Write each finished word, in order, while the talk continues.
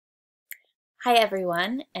Hi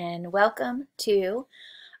everyone, and welcome to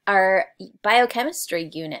our biochemistry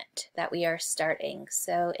unit that we are starting.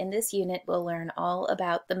 So in this unit we'll learn all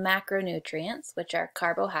about the macronutrients, which are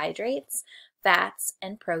carbohydrates, fats,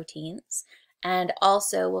 and proteins, and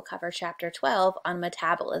also we'll cover chapter 12 on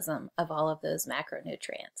metabolism of all of those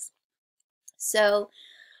macronutrients. So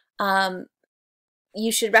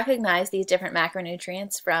you should recognize these different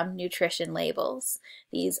macronutrients from nutrition labels.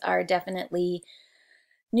 These are definitely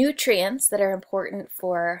nutrients that are important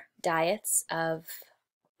for diets of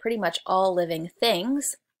pretty much all living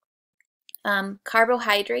things.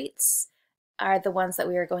 Carbohydrates are the ones that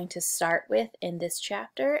we are going to start with in this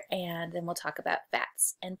chapter, and then we'll talk about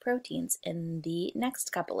fats and proteins in the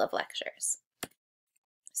next couple of lectures.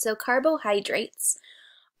 So carbohydrates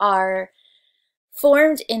are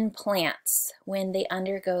formed in plants when they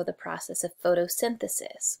undergo the process of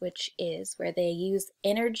photosynthesis, which is where they use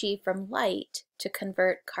energy from light to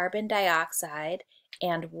convert carbon dioxide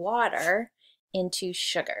and water into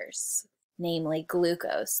sugars, namely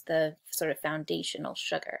glucose, the sort of foundational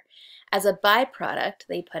sugar. As a byproduct,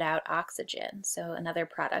 they put out oxygen. So another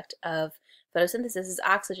product of photosynthesis is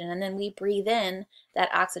oxygen, and then we breathe in that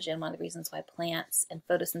oxygen, one of the reasons why plants and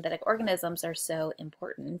photosynthetic organisms are so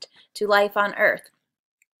important to life on Earth.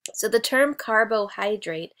 So the term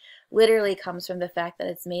carbohydrate literally comes from the fact that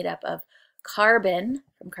it's made up of carbon,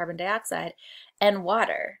 from carbon dioxide, and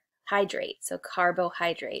water, hydrate. So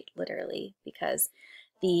carbohydrate, literally, because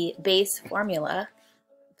the base formula,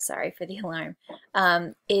 sorry for the alarm,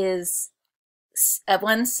 is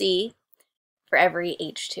 1C for every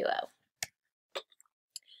H2O.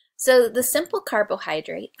 So the simple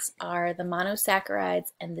carbohydrates are the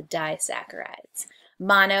monosaccharides and the disaccharides.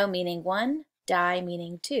 Mono meaning one, di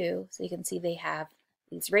meaning two. So you can see they have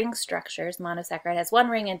these ring structures. Monosaccharide has one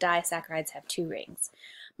ring and disaccharides have two rings.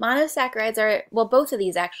 Monosaccharides are, well, both of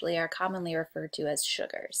these actually are commonly referred to as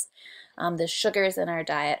sugars. The sugars in our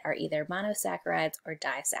diet are either monosaccharides or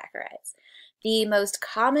disaccharides. The most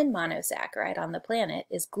common monosaccharide on the planet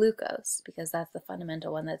is glucose, because that's the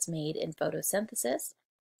fundamental one that's made in photosynthesis.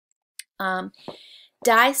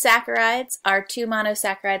 Disaccharides are two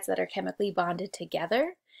monosaccharides that are chemically bonded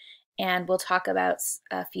together, and we'll talk about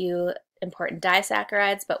a few important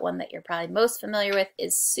disaccharides, but one that you're probably most familiar with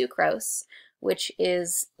is sucrose, which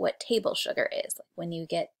is what table sugar is. Like when you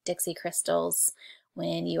get Dixie crystals,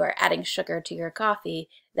 when you are adding sugar to your coffee,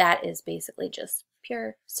 that is basically just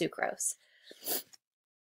pure sucrose.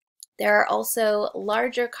 There are also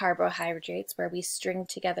larger carbohydrates where we string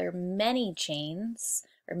together many chains,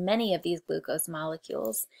 or many of these glucose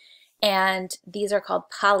molecules, and these are called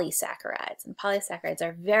polysaccharides. And polysaccharides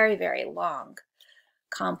are very, very long,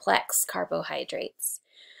 complex carbohydrates.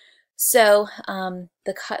 So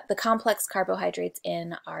the complex carbohydrates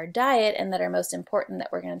in our diet and that are most important that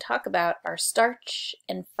we're going to talk about are starch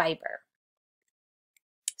and fiber.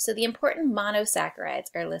 So the important monosaccharides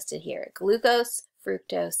are listed here: glucose,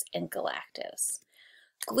 fructose, and galactose.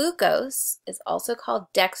 Glucose is also called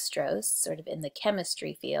dextrose, sort of in the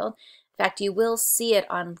chemistry field. In fact, you will see it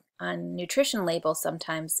on nutrition labels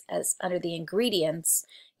sometimes as under the ingredients.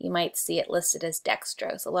 You might see it listed as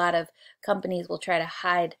dextrose. A lot of companies will try to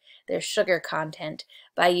hide their sugar content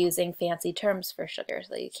by using fancy terms for sugar,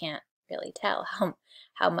 so you can't really tell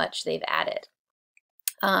how much they've added.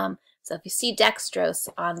 So if you see dextrose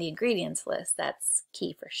on the ingredients list, that's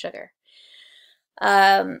key for sugar.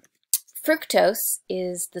 Fructose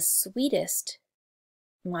is the sweetest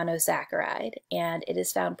monosaccharide, and it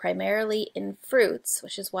is found primarily in fruits,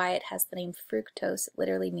 which is why it has the name fructose. It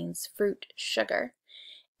literally means fruit sugar,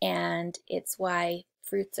 and it's why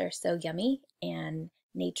fruits are so yummy and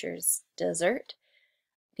nature's dessert,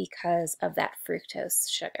 because of that fructose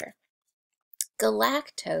sugar.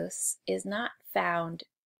 Galactose is not found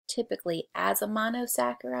typically as a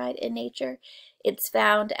monosaccharide in nature. It's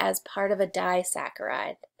found as part of a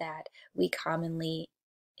disaccharide that we commonly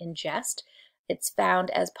ingest. It's found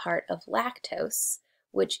as part of lactose,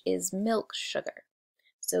 which is milk sugar.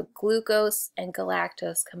 So glucose and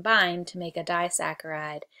galactose combine to make a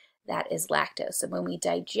disaccharide that is lactose. So when we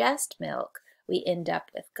digest milk, we end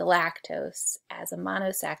up with galactose as a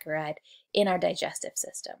monosaccharide in our digestive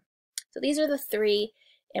system. So these are the three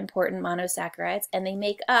important monosaccharides, and they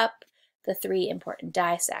make up the three important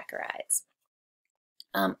disaccharides.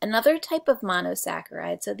 Another type of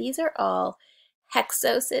monosaccharide, so these are all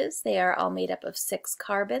hexoses. They are all made up of 6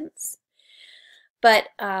 carbons, but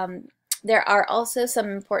there are also some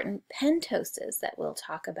important pentoses that we'll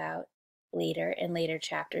talk about later in later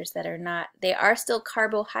chapters that are not, they are still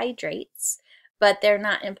carbohydrates, but they're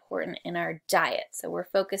not important in our diet. So we're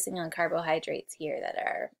focusing on carbohydrates here that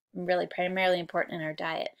are really primarily important in our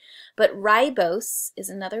diet. But ribose is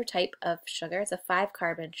another type of sugar. It's a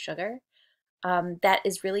 5-carbon sugar that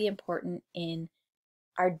is really important in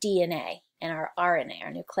our DNA and our RNA,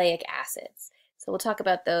 our nucleic acids. So we'll talk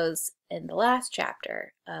about those in the last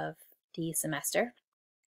chapter of the semester.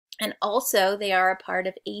 And also they are a part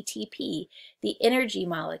of ATP, the energy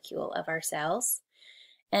molecule of our cells.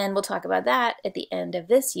 And we'll talk about that at the end of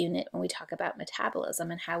this unit when we talk about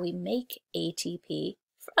metabolism and how we make ATP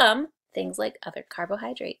from things like other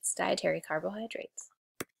carbohydrates, dietary carbohydrates.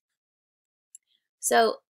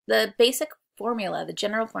 So the basic formula, the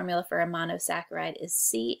general formula for a monosaccharide is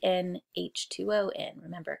CnH2ON.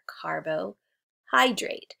 Remember,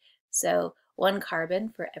 carbohydrate. So 1 carbon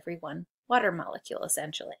for every 1 water molecule,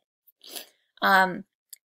 essentially.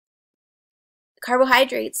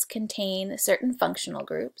 Carbohydrates contain certain functional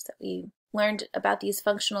groups. That we learned about these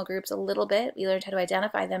functional groups a little bit. We learned how to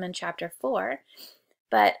identify them in chapter 4,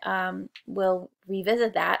 but we'll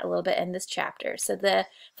revisit that a little bit in this chapter. So the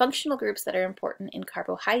functional groups that are important in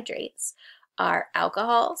carbohydrates are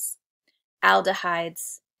alcohols,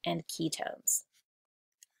 aldehydes, and ketones.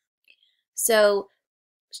 So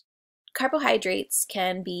carbohydrates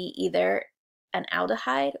can be either an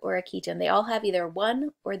aldehyde or a ketone. They all have either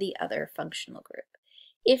one or the other functional group.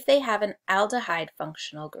 If they have an aldehyde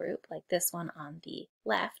functional group, like this one on the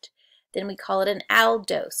left, then we call it an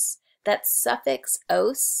aldose. That suffix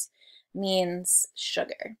 "ose" means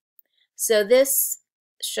sugar. So this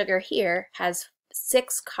sugar here has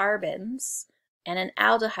 6 carbons and an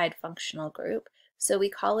aldehyde functional group, so we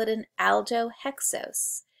call it an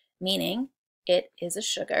aldohexose, meaning it is a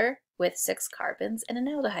sugar with 6 carbons and an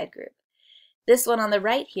aldehyde group. This one on the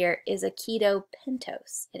right here is a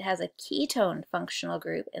ketopentose. It has a ketone functional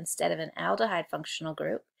group instead of an aldehyde functional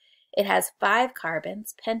group. It has 5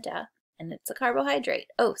 carbons, penta, and it's a carbohydrate,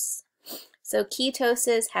 ose. So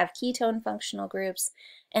ketoses have ketone functional groups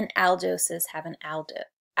and aldoses have an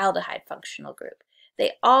aldehyde functional group.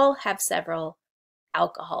 They all have several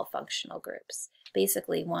alcohol functional groups,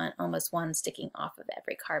 basically almost one sticking off of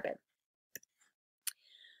every carbon.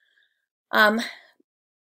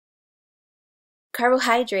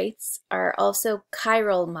 Carbohydrates are also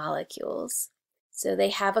chiral molecules. So they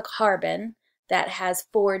have a carbon that has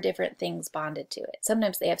 4 different things bonded to it.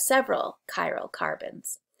 Sometimes they have several chiral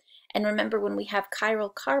carbons. And remember, when we have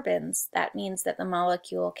chiral carbons, that means that the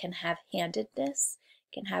molecule can have handedness,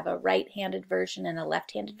 can have a right-handed version and a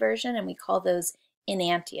left-handed version, and we call those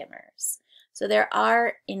enantiomers. So there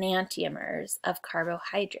are enantiomers of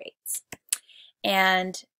carbohydrates.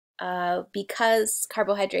 And because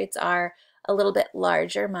carbohydrates are a little bit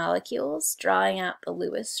larger molecules, drawing out the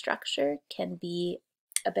Lewis structure can be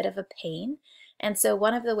a bit of a pain. And so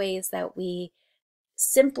one of the ways that we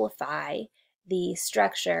simplify the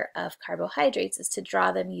structure of carbohydrates is to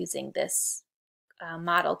draw them using this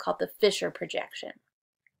model called the Fisher projection.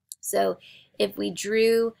 So if we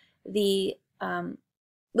drew the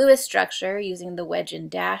Lewis structure using the wedge and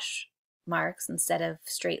dash marks instead of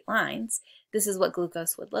straight lines, this is what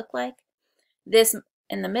glucose would look like. This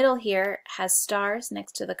in the middle here has stars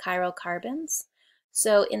next to the chiral carbons.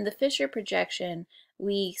 So in the Fisher projection,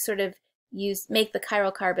 we sort of make the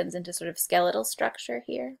chiral carbons into sort of skeletal structure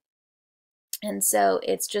here. And so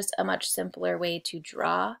it's just a much simpler way to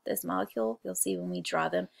draw this molecule. You'll see when we draw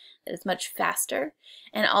them that it's much faster.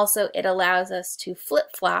 And also it allows us to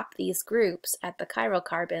flip-flop these groups at the chiral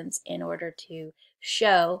carbons in order to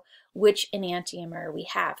show which enantiomer we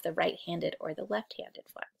have, the right-handed or the left-handed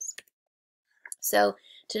ones. So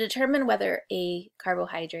to determine whether a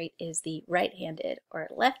carbohydrate is the right-handed or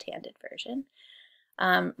left-handed version,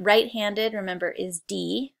 right-handed, remember, is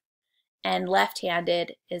D, and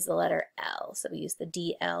left-handed is the letter L. So we use the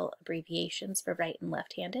DL abbreviations for right and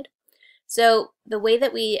left-handed. So the way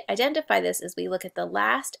that we identify this is we look at the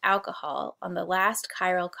last alcohol on the last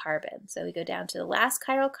chiral carbon. So we go down to the last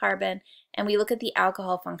chiral carbon and we look at the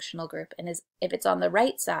alcohol functional group. And if it's on the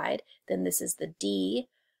right side, then this is the D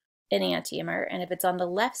enantiomer. And if it's on the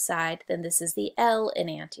left side, then this is the L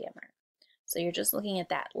enantiomer. So you're just looking at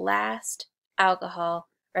that last alcohol,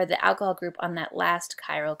 or the alcohol group on that last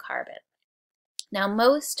chiral carbon. Now,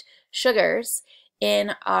 most sugars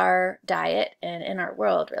in our diet and in our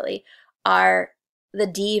world really are the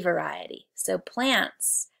D variety. So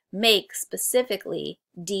plants make specifically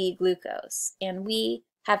D glucose, and we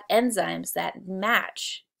have enzymes that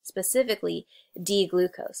match specifically D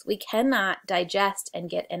glucose. We cannot digest and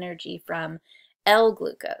get energy from L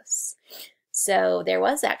glucose. So there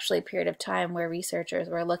was actually a period of time where researchers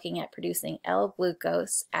were looking at producing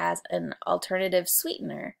L-glucose as an alternative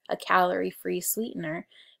sweetener, a calorie-free sweetener,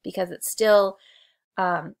 because it still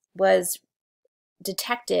was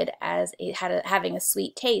detected as having a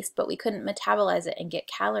sweet taste, but we couldn't metabolize it and get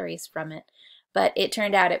calories from it. But it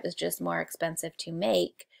turned out it was just more expensive to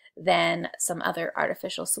make than some other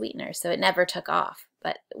artificial sweeteners. So it never took off,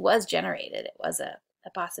 but it was generated. It was a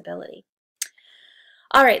possibility.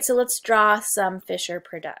 All right, so let's draw some Fisher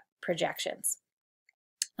projections.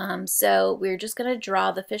 So we're just going to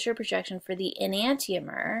draw the Fisher projection for the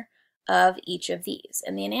enantiomer of each of these.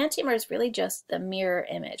 And the enantiomer is really just the mirror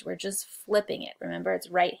image. We're just flipping it. Remember, it's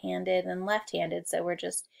right-handed and left-handed, so we're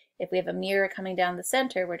just, if we have a mirror coming down the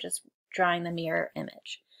center, we're just drawing the mirror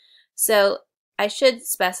image. So I should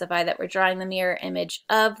specify that we're drawing the mirror image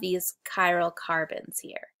of these chiral carbons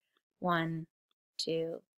here. 1,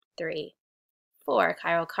 2, 3, 4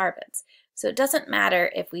 chiral carbons. So it doesn't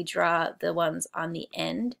matter if we draw the ones on the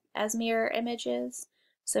end as mirror images.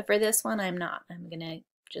 So for this one, I'm not. I'm going to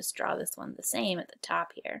just draw this one the same at the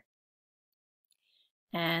top here.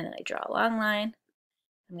 And then I draw a long line.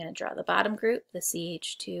 I'm going to draw the bottom group, the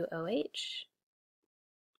CH2OH.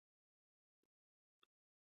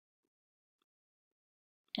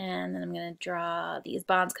 And then I'm going to draw these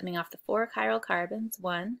bonds coming off the 4 chiral carbons.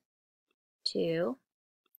 1, 2,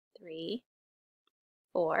 3,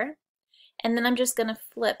 4. And then I'm just going to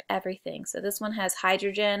flip everything. So this one has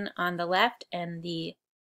hydrogen on the left and the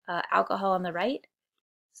alcohol on the right.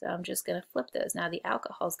 So I'm just going to flip those. Now the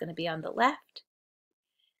alcohol is going to be on the left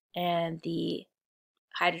and the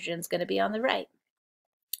hydrogen is going to be on the right.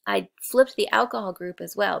 I flipped the alcohol group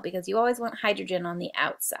as well because you always want hydrogen on the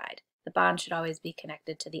outside. The bond should always be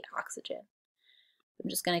connected to the oxygen. I'm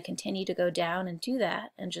just going to continue to go down and do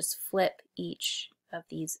that and just flip each of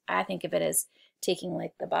these. I think of it as taking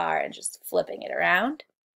like the bar and just flipping it around.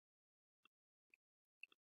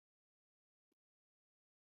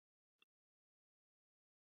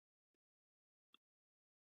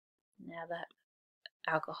 Now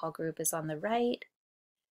the alcohol group is on the right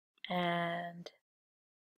and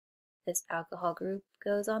this alcohol group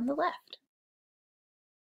goes on the left.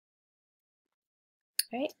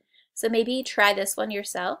 All right, so maybe try this one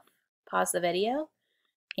yourself. Pause the video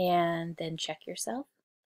and then check yourself.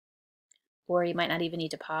 Or you might not even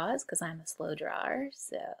need to pause because I'm a slow drawer,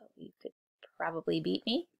 so you could probably beat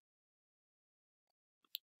me.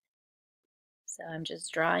 So I'm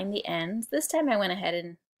just drawing the ends. This time I went ahead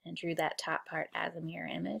and drew that top part as a mirror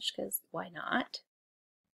image because why not?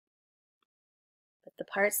 But the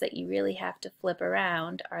parts that you really have to flip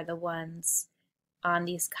around are the ones on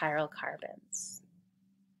these chiral carbons.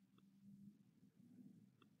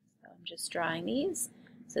 So I'm just drawing these.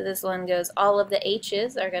 So this one goes, all of the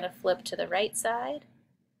H's are going to flip to the right side,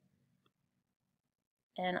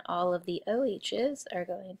 and all of the OH's are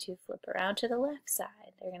going to flip around to the left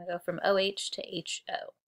side. They're going to go from OH to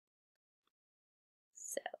HO.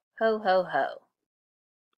 So, ho, ho, ho.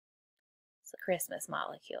 It's a Christmas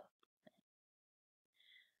molecule.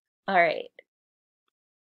 All right.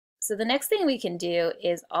 So the next thing we can do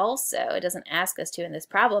is also, it doesn't ask us to in this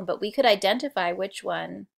problem, but we could identify which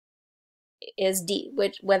one is D,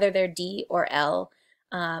 whether they're D or L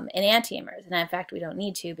enantiomers. And in fact, we don't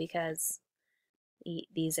need to because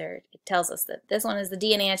these are, it tells us that this one is the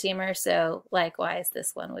D enantiomer, so likewise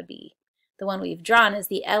this one would be, the one we've drawn is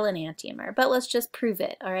the L enantiomer. But let's just prove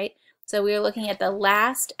it, all right? So we are looking at the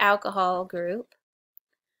last alcohol group,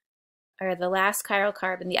 or the last chiral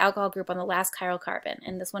carbon, the alcohol group on the last chiral carbon,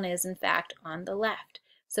 and this one is in fact on the left.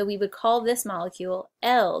 So we would call this molecule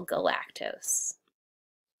L-galactose.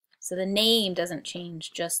 So the name doesn't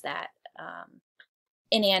change, just that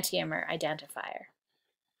enantiomer identifier.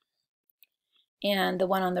 And the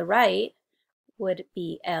one on the right would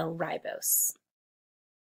be L-ribose.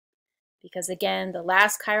 Because again, the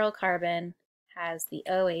last chiral carbon has the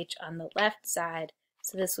OH on the left side,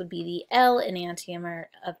 so this would be the L enantiomer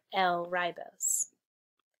of L-ribose.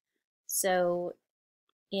 So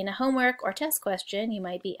in a homework or test question, you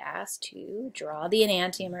might be asked to draw the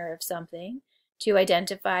enantiomer of something to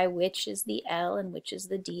identify which is the L and which is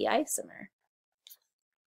the D isomer.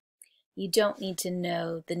 You don't need to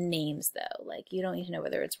know the names though, like you don't need to know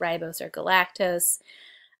whether it's ribose or galactose.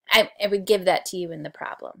 I would give that to you in the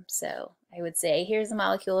problem. So I would say, here's a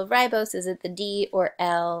molecule of ribose, is it the D or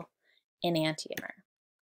L enantiomer?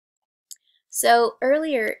 So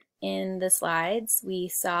earlier in the slides, we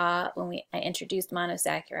saw, when I introduced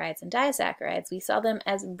monosaccharides and disaccharides, we saw them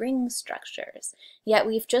as ring structures, yet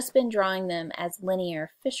we've just been drawing them as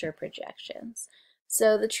linear Fisher projections.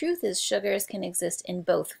 So the truth is sugars can exist in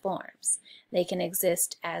both forms. They can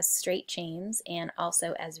exist as straight chains and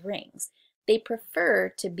also as rings. They prefer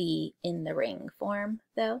to be in the ring form,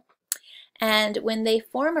 though. And when they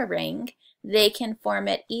form a ring, they can form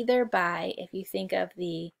it either by, if you think of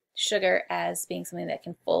the sugar as being something that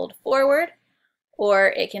can fold forward, or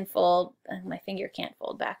it can fold, my finger can't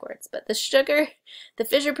fold backwards, but the sugar, the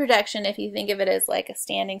fissure production, if you think of it as like a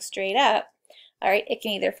standing straight up, all right, it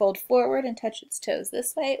can either fold forward and touch its toes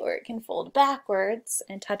this way, or it can fold backwards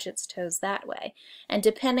and touch its toes that way. And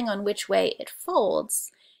depending on which way it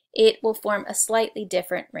folds, it will form a slightly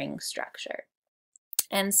different ring structure.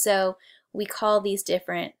 And so we call these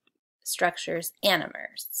different structures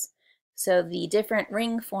anomers. So the different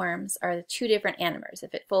ring forms are the two different anomers.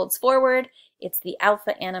 If it folds forward, it's the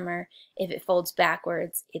alpha anomer. If it folds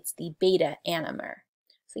backwards, it's the beta anomer.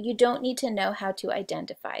 So you don't need to know how to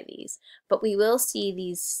identify these, but we will see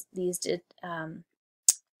these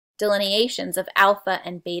delineations of alpha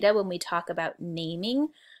and beta when we talk about naming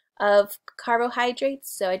of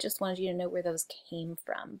carbohydrates. So I just wanted you to know where those came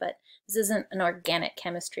from, but this isn't an organic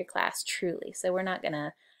chemistry class truly, so we're not going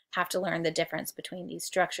to have to learn the difference between these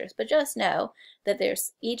structures, but just know that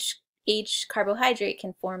there's each carbohydrate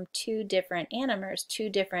can form two different anomers, two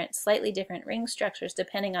different, slightly different ring structures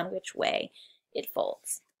depending on which way it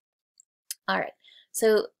folds. All right,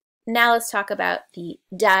 so now let's talk about the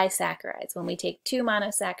disaccharides, when we take two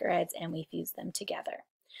monosaccharides and we fuse them together.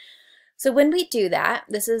 So when we do that,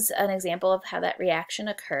 this is an example of how that reaction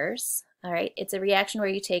occurs. All right, it's a reaction where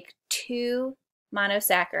you take two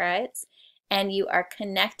monosaccharides and you are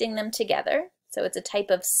connecting them together. So it's a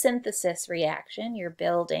type of synthesis reaction. You're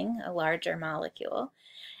building a larger molecule.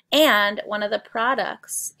 And one of the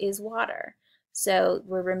products is water. So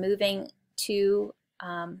we're removing two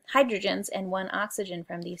hydrogens and one oxygen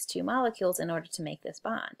from these two molecules in order to make this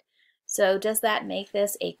bond. So does that make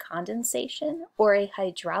this a condensation or a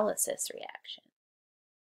hydrolysis reaction?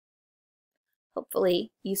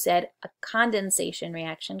 Hopefully you said a condensation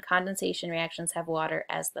reaction. Condensation reactions have water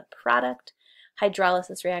as the product.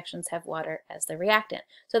 Hydrolysis reactions have water as the reactant.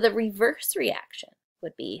 So the reverse reaction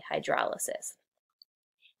would be hydrolysis.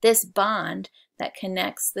 This bond that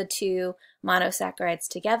connects the two monosaccharides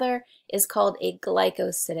together is called a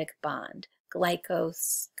glycosidic bond.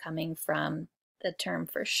 Glycos coming from the term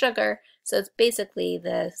for sugar, so it's basically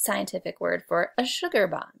the scientific word for a sugar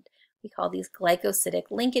bond. We call these glycosidic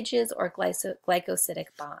linkages or glycosidic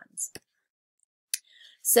bonds.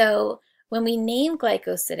 So when we name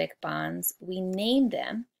glycosidic bonds, we name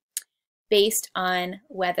them based on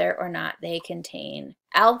whether or not they contain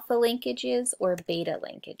alpha linkages or beta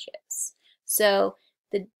linkages. So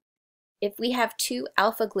if we have two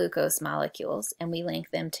alpha glucose molecules and we link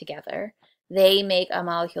them together, they make a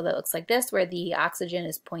molecule that looks like this, where the oxygen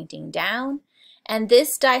is pointing down. And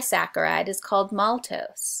this disaccharide is called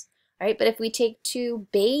maltose. All right, but if we take two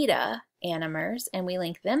beta anomers and we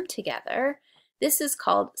link them together, this is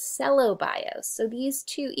called cellobiose. So these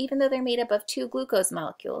two, even though they're made up of two glucose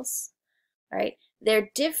molecules, all right, they're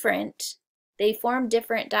different. They form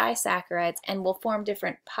different disaccharides and will form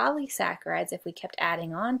different polysaccharides if we kept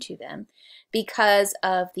adding on to them because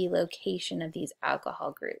of the location of these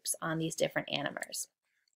alcohol groups on these different anomers.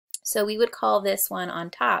 So we would call this one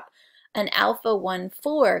on top an alpha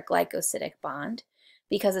 1,4 glycosidic bond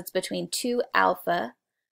because it's between two alpha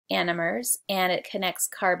anomers and it connects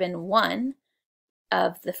carbon 1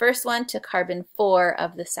 of the first one to carbon 4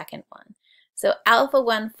 of the second one. So alpha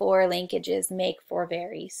 1,4 linkages make for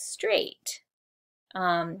very straight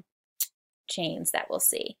chains that we'll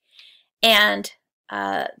see. And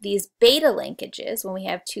these beta linkages, when we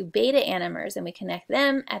have two beta anomers and we connect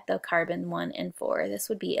them at the carbon 1 and 4, this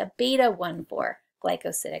would be a beta 1,4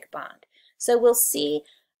 glycosidic bond. So we'll see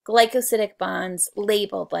glycosidic bonds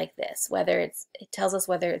labeled like this, whether it tells us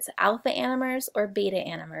whether it's alpha anomers or beta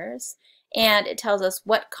anomers, and it tells us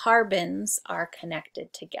what carbons are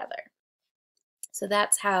connected together. So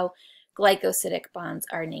that's how glycosidic bonds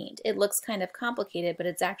are named. It looks kind of complicated, but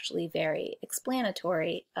it's actually very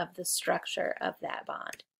explanatory of the structure of that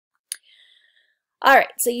bond. All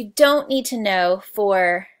right, so you don't need to know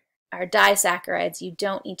for our disaccharides, you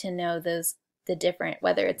don't need to know the different,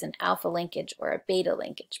 whether it's an alpha linkage or a beta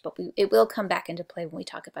linkage, but it will come back into play when we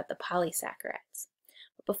talk about the polysaccharides.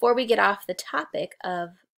 But before we get off the topic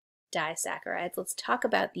of disaccharides, let's talk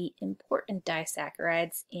about the important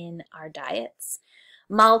disaccharides in our diets: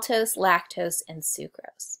 maltose, lactose, and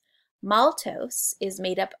sucrose. Maltose is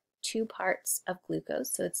made up two parts of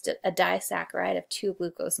glucose, so it's a disaccharide of two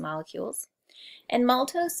glucose molecules. And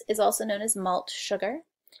maltose is also known as malt sugar.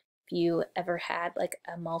 If you ever had like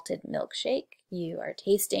a malted milkshake, you are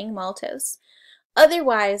tasting maltose.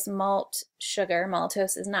 Otherwise, malt sugar,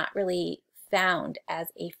 maltose, is not really found as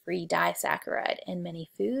a free disaccharide in many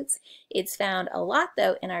foods. It's found a lot,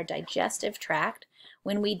 though, in our digestive tract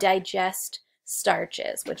when we digest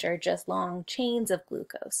starches, which are just long chains of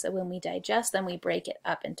glucose. So when we digest them, we break it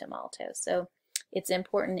up into maltose. So it's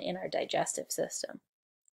important in our digestive system.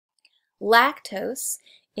 Lactose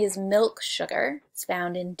is milk sugar. It's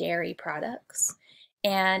found in dairy products,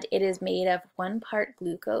 and it is made of 1 part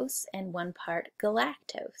glucose and 1 part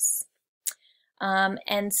galactose.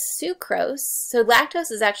 And sucrose, so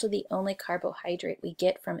lactose is actually the only carbohydrate we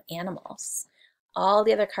get from animals. All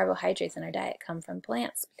the other carbohydrates in our diet come from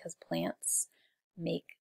plants because plants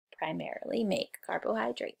primarily make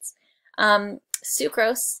carbohydrates.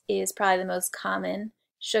 Sucrose is probably the most common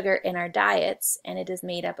sugar in our diets, and it is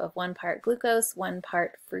made up of 1 part glucose, 1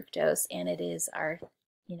 part fructose, and it is our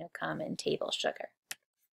common table sugar.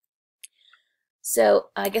 So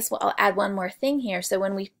I guess I'll add one more thing here. So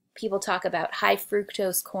when people talk about high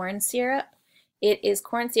fructose corn syrup, it is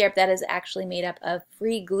corn syrup that is actually made up of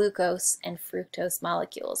free glucose and fructose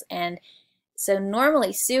molecules. And so normally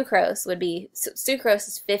sucrose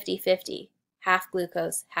is 50-50, half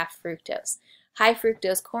glucose, half fructose. High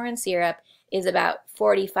fructose corn syrup is about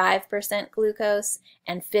 45% glucose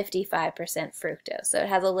and 55% fructose. So it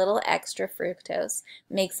has a little extra fructose,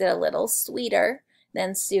 makes it a little sweeter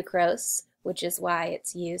than sucrose, which is why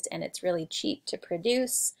it's used, and it's really cheap to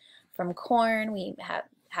produce from corn. We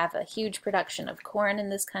have a huge production of corn in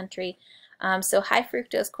this country. So high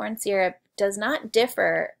fructose corn syrup does not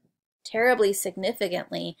differ terribly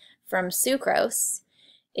significantly from sucrose.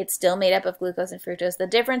 It's still made up of glucose and fructose. The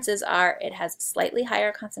differences are it has a slightly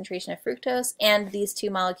higher concentration of fructose, and these two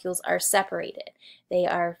molecules are separated. They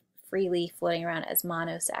are freely floating around as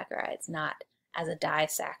monosaccharides, not as a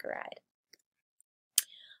disaccharide.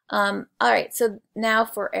 All right, so now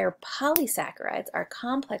for our polysaccharides, our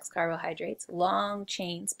complex carbohydrates, long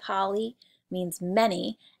chains. Poly means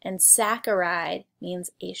many, and saccharide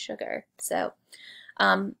means a sugar. So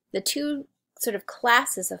the two sort of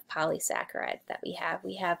classes of polysaccharides that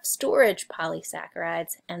we have storage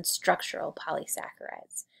polysaccharides and structural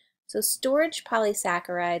polysaccharides. So storage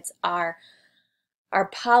polysaccharides are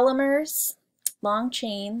polymers, long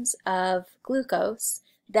chains of glucose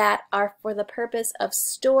that are for the purpose of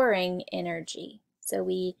storing energy. So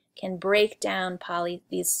we can break down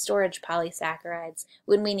these storage polysaccharides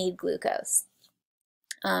when we need glucose.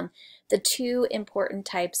 The two important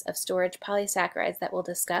types of storage polysaccharides that we'll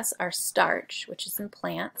discuss are starch, which is in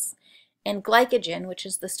plants, and glycogen, which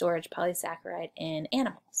is the storage polysaccharide in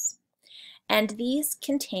animals. And these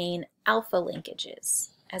contain alpha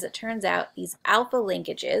linkages. As it turns out, these alpha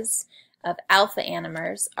linkages of alpha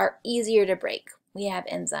anomers are easier to break. We have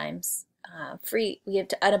enzymes we have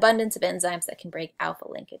an abundance of enzymes that can break alpha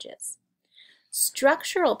linkages.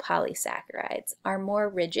 Structural polysaccharides are more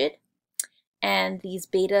rigid, and these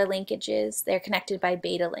beta linkages, they're connected by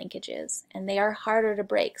beta linkages, and they are harder to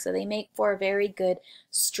break, so they make for very good,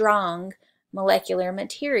 strong molecular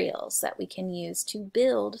materials that we can use to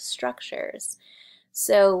build structures.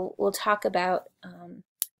 So we'll talk about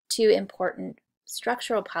two important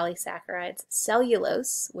structural polysaccharides,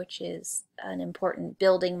 cellulose, which is an important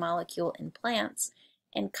building molecule in plants,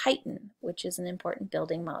 and chitin, which is an important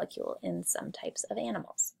building molecule in some types of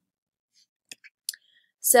animals.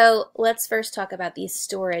 So let's first talk about these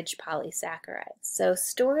storage polysaccharides. So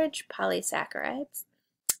storage polysaccharides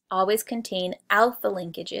always contain alpha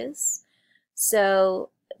linkages. So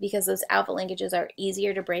because those alpha linkages are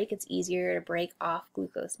easier to break, it's easier to break off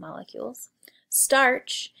glucose molecules.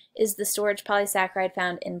 Starch is the storage polysaccharide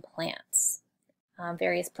found in plants,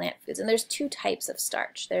 various plant foods. And there's two types of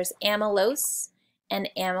starch. There's amylose and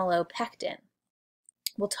amylopectin.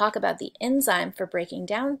 We'll talk about the enzyme for breaking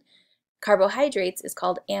down carbohydrates is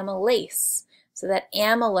called amylase. So that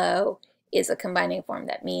amylo is a combining form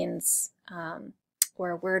that means,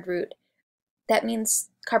 or a word root, that means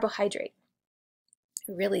carbohydrate,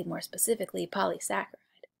 really more specifically polysaccharide.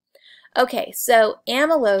 Okay, so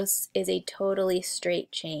amylose is a totally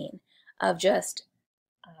straight chain of just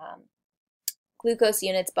glucose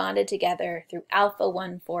units bonded together through alpha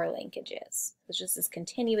 1,4 linkages. It's just this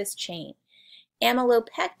continuous chain.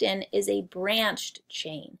 Amylopectin is a branched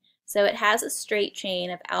chain. So it has a straight chain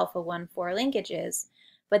of alpha 1,4 linkages,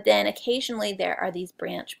 but then occasionally there are these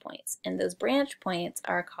branch points, and those branch points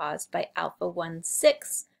are caused by alpha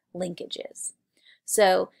 1,6 linkages.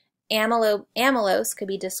 So amylose could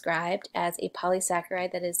be described as a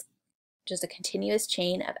polysaccharide that is just a continuous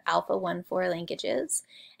chain of alpha 1,4 linkages,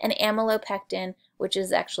 and amylopectin, which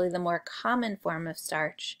is actually the more common form of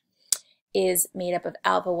starch, is made up of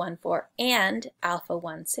alpha 1,4 and alpha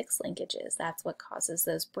 1,6 linkages. That's what causes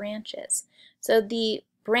those branches. So the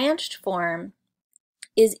branched form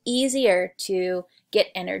is easier to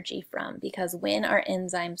get energy from, because when our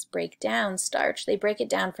enzymes break down starch, they break it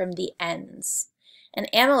down from the ends. And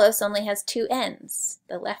amylose only has two ends,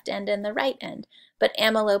 the left end and the right end. But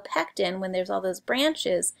amylopectin, when there's all those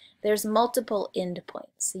branches, there's multiple end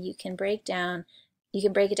points. So you can break it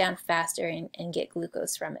down faster and get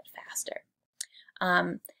glucose from it faster.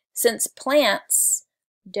 Since plants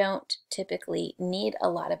don't typically need a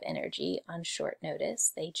lot of energy on short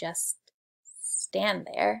notice, they just stand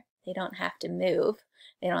there. They don't have to move.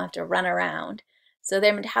 They don't have to run around. So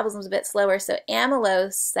their metabolism is a bit slower. So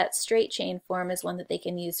amylose, that straight chain form, is one that they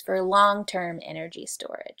can use for long-term energy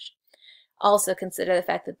storage. Also consider the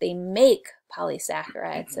fact that they make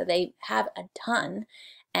polysaccharides, so they have a ton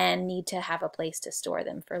and need to have a place to store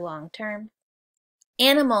them for long-term.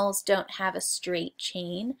 Animals don't have a straight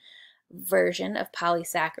chain version of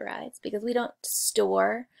polysaccharides because we don't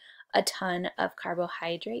store a ton of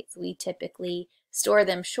carbohydrates. We typically store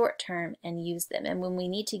them short term and use them. And when we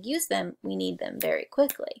need to use them, we need them very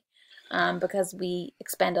quickly because we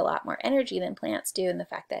expend a lot more energy than plants do in the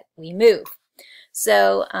fact that we move.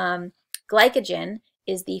 So glycogen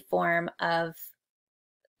is the form of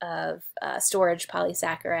storage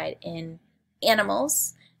polysaccharide in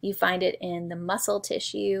animals. You find it in the muscle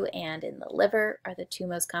tissue and in the liver are the two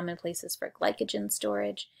most common places for glycogen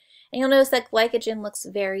storage. And you'll notice that glycogen looks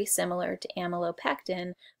very similar to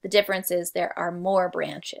amylopectin. The difference is there are more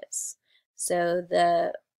branches. So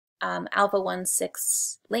the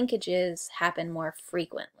alpha-1,6 linkages happen more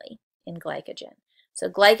frequently in glycogen. So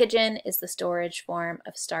glycogen is the storage form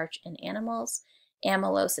of starch in animals.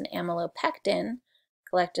 Amylose and amylopectin,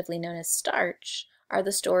 collectively known as starch, are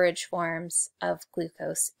the storage forms of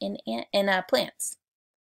glucose in plants.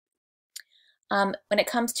 When it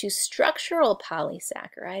comes to structural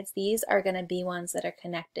polysaccharides, these are going to be ones that are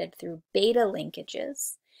connected through beta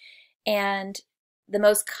linkages. And the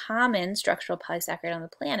most common structural polysaccharide on the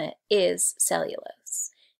planet is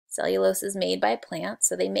cellulose. Cellulose is made by plants,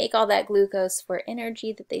 so they make all that glucose for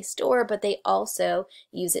energy that they store, but they also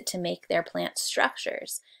use it to make their plant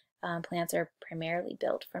structures. Plants are primarily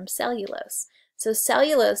built from cellulose. So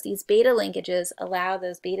cellulose, these beta linkages, allow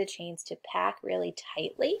those beta chains to pack really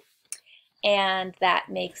tightly, and that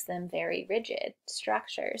makes them very rigid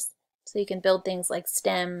structures. So you can build things like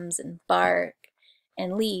stems and bark,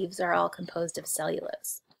 and leaves are all composed of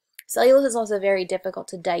cellulose. Cellulose is also very difficult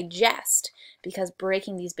to digest because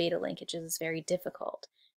breaking these beta linkages is very difficult.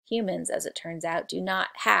 Humans, as it turns out, do not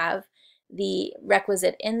have the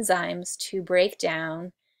requisite enzymes to break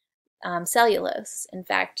down cellulose. In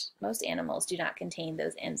fact, most animals do not contain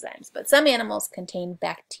those enzymes, but some animals contain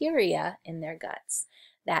bacteria in their guts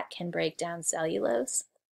that can break down cellulose.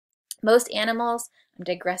 Most animals, I'm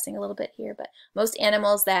digressing a little bit here, but most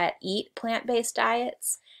animals that eat plant-based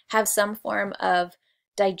diets have some form of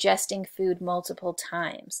digesting food multiple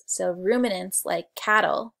times. So ruminants like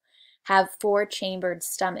cattle have 4-chambered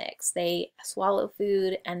stomachs. They swallow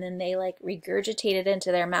food and then they like regurgitate it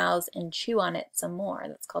into their mouths and chew on it some more.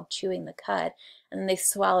 That's called chewing the cud. And then they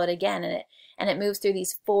swallow it again, and it moves through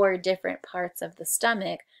these 4 different parts of the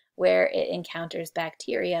stomach where it encounters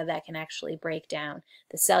bacteria that can actually break down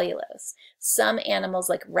the cellulose. Some animals,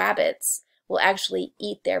 like rabbits, will actually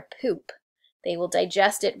eat their poop. They will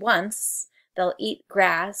digest it once, they'll eat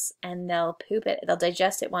grass, and they'll poop it. They'll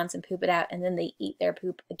digest it once and poop it out, and then they eat their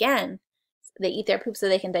poop again. They eat their poop so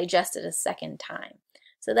they can digest it a second time.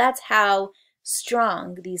 So that's how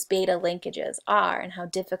strong these beta linkages are and how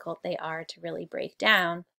difficult they are to really break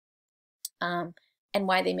down. And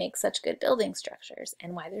why they make such good building structures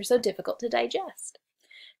and why they're so difficult to digest.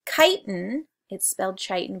 Chitin, it's spelled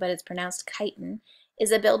chitin, but it's pronounced chitin,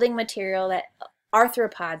 is a building material that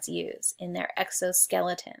arthropods use in their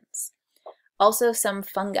exoskeletons. Also some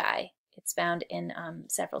fungi. It's found in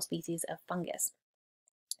several species of fungus.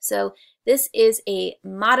 So this is a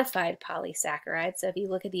modified polysaccharide. So if you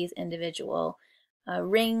look at these individual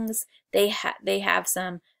rings, they have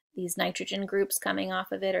these nitrogen groups coming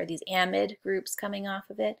off of it, or these amide groups coming off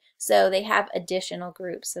of it. So they have additional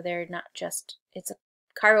groups. So they're not just, it's a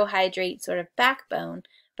carbohydrate sort of backbone,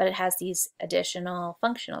 but it has these additional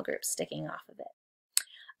functional groups sticking off of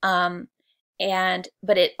it.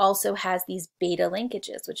 But it also has these beta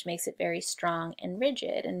linkages, which makes it very strong and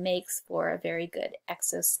rigid and makes for a very good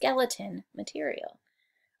exoskeleton material.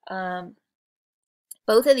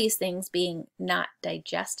 Both of these things being not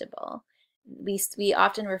digestible, we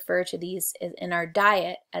often refer to these in our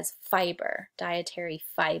diet as fiber, dietary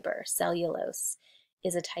fiber. Cellulose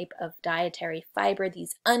is a type of dietary fiber,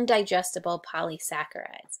 these undigestible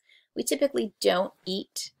polysaccharides. We typically don't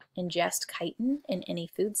ingest chitin in any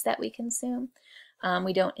foods that we consume,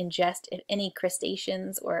 We don't ingest any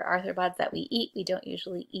crustaceans or arthropods that we eat. We don't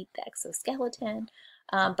usually eat the exoskeleton.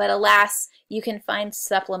 But alas, you can find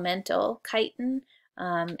supplemental chitin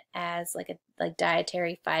as like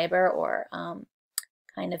dietary fiber or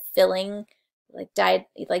kind of filling, like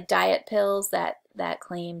diet pills that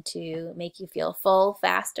claim to make you feel full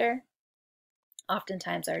faster.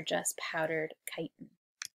 Oftentimes are just powdered chitin.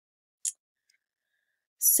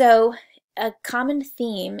 So a common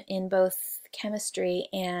theme in both chemistry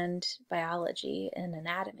and biology and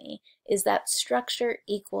anatomy is that structure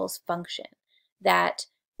equals function, that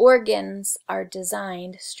organs are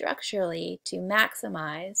designed structurally to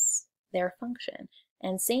maximize their function.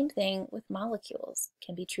 And same thing with molecules,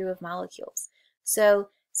 can be true of molecules. So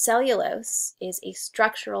cellulose is a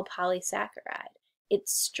structural polysaccharide.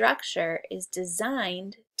 Its structure is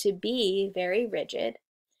designed to be very rigid.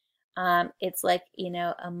 It's like,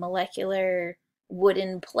 a molecular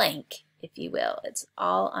wooden plank, if you will. It's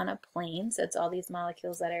all on a plane, so it's all these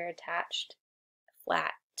molecules that are attached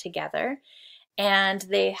flat together. And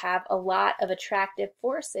they have a lot of attractive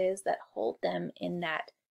forces that hold them in that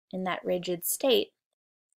rigid state.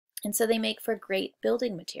 And so they make for great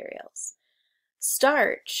building materials.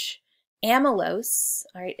 Starch, amylose,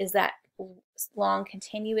 all right, is that long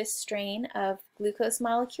continuous strain of glucose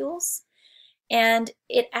molecules. And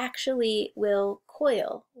it actually will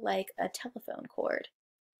coil like a telephone cord.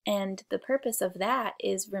 And the purpose of that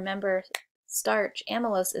is, remember, starch,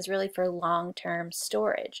 amylose, is really for long-term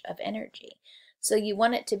storage of energy. So you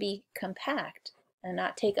want it to be compact and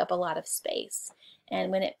not take up a lot of space.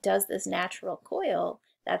 And when it does this natural coil,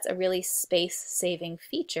 that's a really space-saving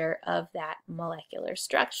feature of that molecular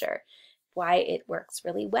structure, why it works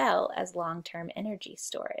really well as long-term energy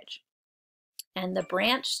storage. And the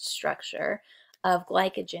branched structure of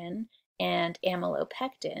glycogen and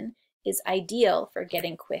amylopectin is ideal for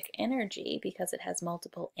getting quick energy because it has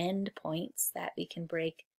multiple end points that we can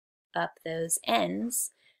break up those ends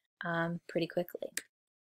pretty quickly.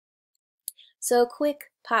 So a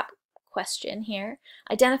quick pop question here.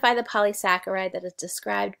 Identify the polysaccharide that is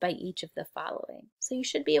described by each of the following. So you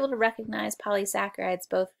should be able to recognize polysaccharides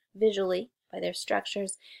both visually by their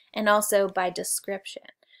structures and also by description.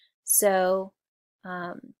 So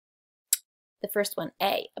the first one,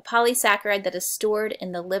 A polysaccharide that is stored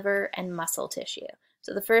in the liver and muscle tissue.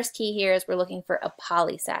 So the first key here is we're looking for a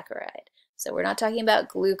polysaccharide. So we're not talking about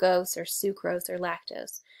glucose or sucrose or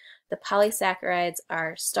lactose. The polysaccharides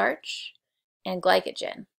are starch and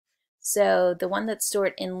glycogen. So the one that's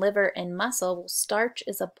stored in liver and muscle, well, starch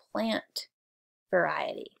is a plant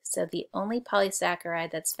variety. So the only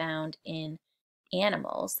polysaccharide that's found in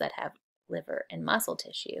animals that have liver and muscle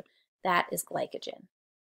tissue, that is glycogen.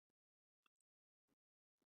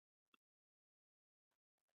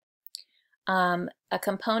 A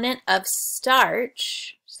component of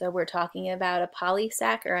starch, so we're talking about a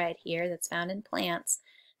polysaccharide here that's found in plants,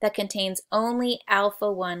 that contains only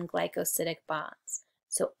alpha-1 glycosidic bonds.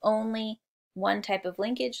 So only one type of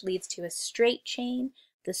linkage leads to a straight chain.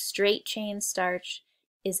 The straight chain starch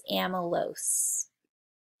is amylose.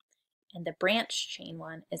 And the branched chain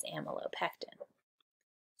one is amylopectin.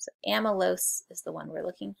 So amylose is the one we're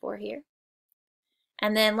looking for here.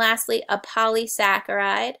 And then lastly, a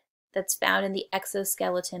polysaccharide that's found in the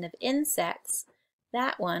exoskeleton of insects.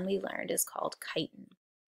 That one we learned is called chitin.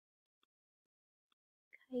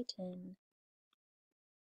 Chitin.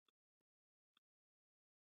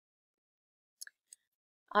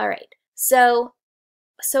 All right, so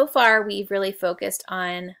far we've really focused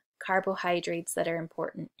on carbohydrates that are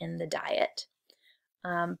important in the diet.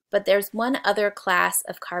 But there's one other class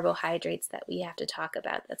of carbohydrates that we have to talk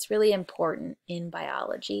about that's really important in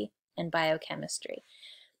biology and biochemistry.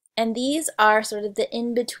 And these are sort of the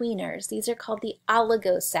in-betweeners. These are called the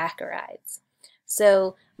oligosaccharides.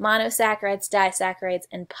 So monosaccharides, disaccharides,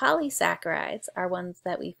 and polysaccharides are ones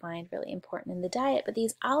that we find really important in the diet, but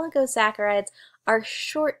these oligosaccharides are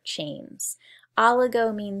short chains.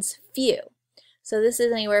 Oligo means few. So this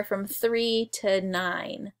is anywhere from 3 to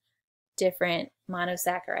 9 different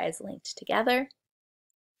monosaccharides linked together.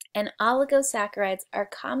 And oligosaccharides are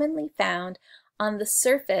commonly found on the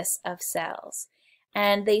surface of cells.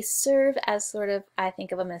 And they serve as sort of, I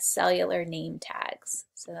think of them as cellular name tags.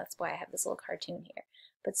 So that's why I have this little cartoon here.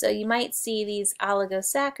 But so you might see these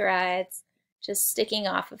oligosaccharides just sticking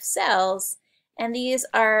off of cells. And these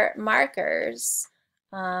are markers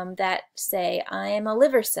that say, I am a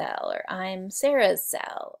liver cell, or I'm Sarah's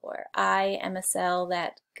cell, or I am a cell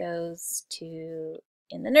that goes to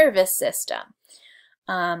in the nervous system.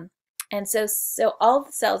 And so all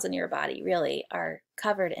the cells in your body really are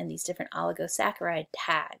covered in these different oligosaccharide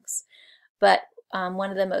tags. But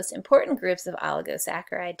one of the most important groups of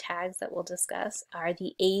oligosaccharide tags that we'll discuss are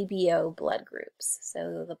the ABO blood groups.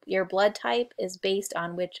 So your blood type is based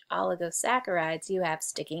on which oligosaccharides you have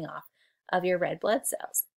sticking off of your red blood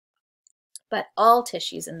cells. But all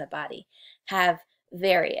tissues in the body have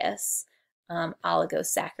various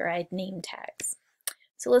oligosaccharide name tags.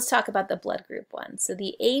 So let's talk about the blood group one. So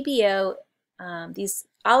the ABO, these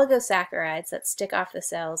oligosaccharides that stick off the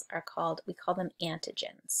cells are we call them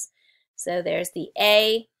antigens. So there's the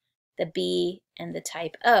A, the B, and the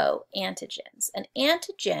type O antigens. An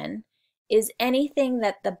antigen is anything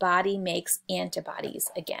that the body makes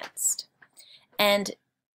antibodies against. And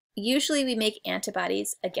usually we make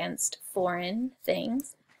antibodies against foreign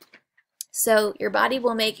things. So your body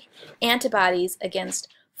will make antibodies against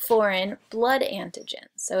foreign blood antigens.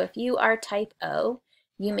 So if you are type O,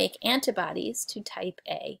 you make antibodies to type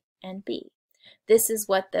A and B. This is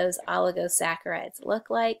what those oligosaccharides look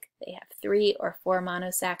like. They have 3 or 4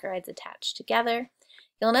 monosaccharides attached together.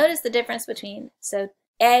 You'll notice the difference between, so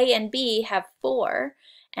A and B have 4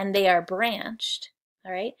 and they are branched,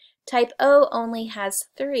 all right? Type O only has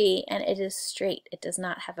 3 and it is straight. It does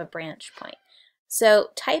not have a branch point. So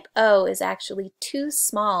type O is actually too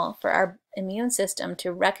small for our immune system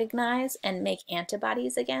to recognize and make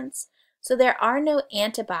antibodies against. So there are no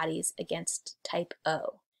antibodies against type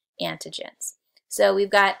O antigens. So we've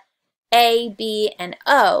got A, B, and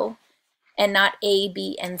O, and not A,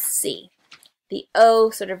 B, and C. The O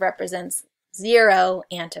sort of represents 0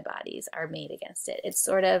 antibodies are made against it. It's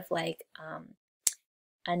sort of like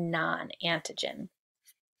a non-antigen.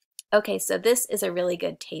 Okay, so this is a really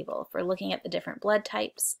good table for looking at the different blood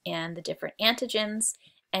types and the different antigens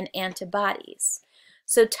and antibodies.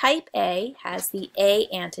 So type A has the A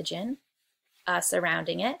antigen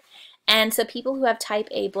surrounding it. And so people who have type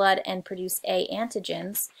A blood and produce A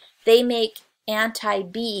antigens, they make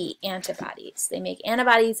anti-B antibodies. They make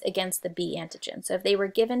antibodies against the B antigen. So if they were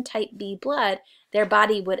given type B blood, their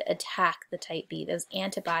body would attack the type B. Those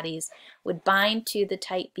antibodies would bind to the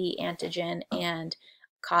type B antigen and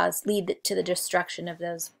lead to the destruction of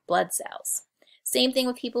those blood cells. Same thing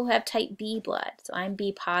with people who have type B blood. So I'm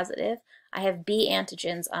B positive. I have B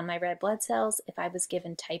antigens on my red blood cells. If I was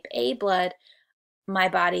given type A blood, my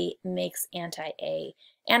body makes anti-A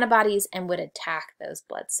antibodies and would attack those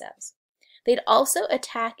blood cells. They'd also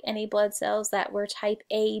attack any blood cells that were type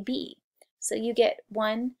AB. So you get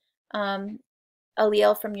one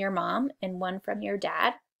allele from your mom and one from your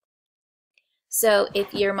dad. So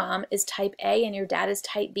if your mom is type A and your dad is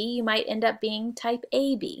type B, you might end up being type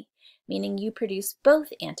AB, meaning you produce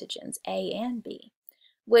both antigens, A and B,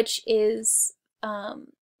 which is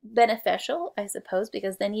beneficial, I suppose,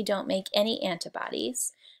 because then you don't make any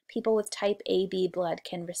antibodies. People with type AB blood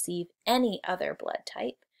can receive any other blood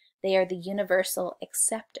type. They are the universal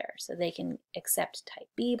acceptor, so they can accept type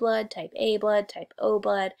B blood, type A blood, type O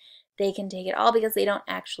blood. They can take it all because they don't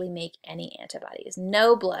actually make any antibodies.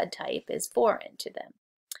 No blood type is foreign to them.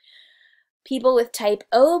 People with type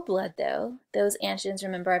O blood, though, those antigens,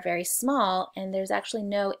 remember, are very small, and there's actually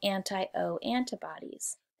no anti-O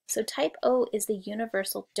antibodies. So type O is the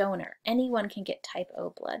universal donor. Anyone can get type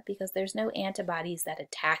O blood because there's no antibodies that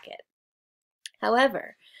attack it.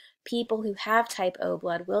 However, people who have type O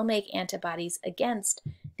blood will make antibodies against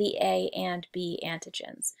the A and B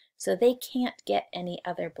antigens. So they can't get any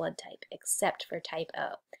other blood type except for type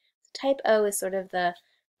O. Type O is sort of the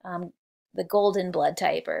golden blood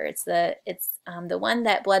type, or it's the one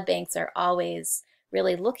that blood banks are always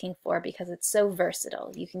really looking for because it's so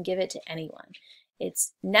versatile. You can give it to anyone.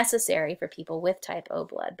 It's necessary for people with type O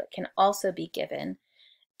blood, but can also be given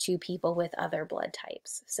to people with other blood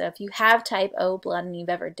types. So if you have type O blood and you've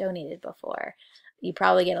ever donated before, you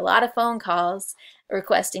probably get a lot of phone calls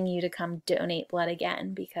requesting you to come donate blood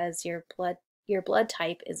again because your blood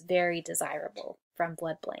type is very desirable from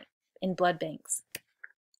blood banks.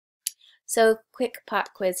 So quick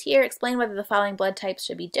pop quiz here. Explain whether the following blood types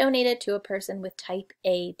should be donated to a person with type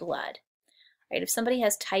A blood. Right, if somebody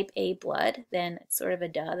has type A blood, then it's sort of a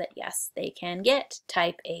duh that yes, they can get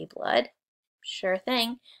type A blood. Sure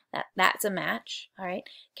thing, that's a match. All right,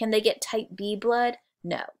 can they get type B blood?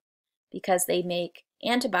 No, because they make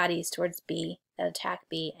antibodies towards B that attack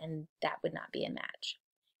B, and that would not be a match.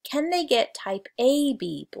 Can they get type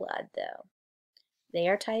AB blood, though? They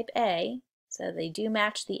are type A, so they do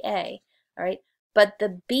match the A, all right, but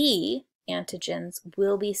the B antigens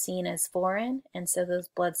will be seen as foreign, and so those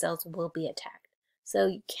blood cells will be attacked. So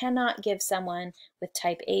you cannot give someone with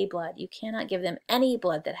type A blood, you cannot give them any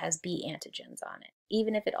blood that has B antigens on it,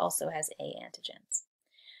 even if it also has A antigens.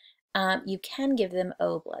 You can give them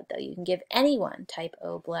O blood, though. You can give anyone type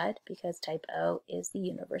O blood because type O is the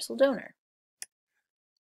universal donor.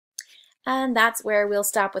 And that's where we'll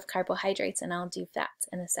stop with carbohydrates, and I'll do fats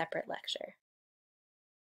in a separate lecture.